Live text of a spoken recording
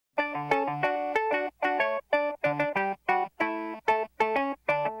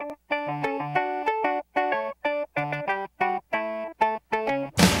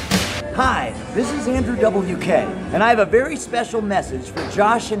This is Andrew WK, and I have a very special message for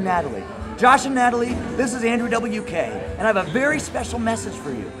Josh and Natali. Josh and Natali, this is Andrew WK, and I have a very special message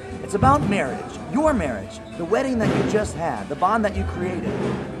for you. It's about marriage, your marriage, the wedding that you just had, the bond that you created.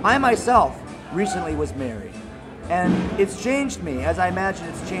 I myself recently was married, and it's changed me, as I imagine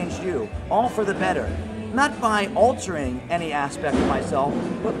it's changed you, all for the better. Not by altering any aspect of myself,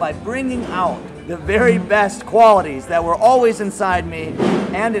 but by bringing out the very best qualities that were always inside me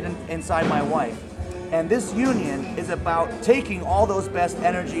and inside my wife. And this union is about taking all those best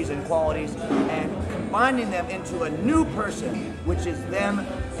energies and qualities and combining them into a new person, which is them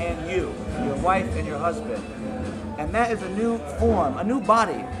and you, your wife and your husband. And that is a new form, a new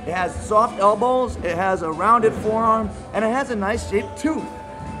body. It has soft elbows, it has a rounded forearm, and it has a nice shaped tooth.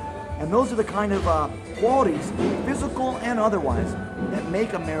 And those are the kind of qualities, physical and otherwise, that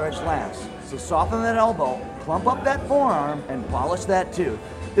make a marriage last. So soften that elbow, clump up that forearm, and polish that tooth.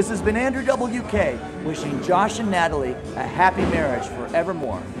 This has been Andrew WK, wishing Josh and Natali a happy marriage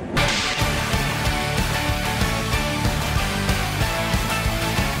forevermore.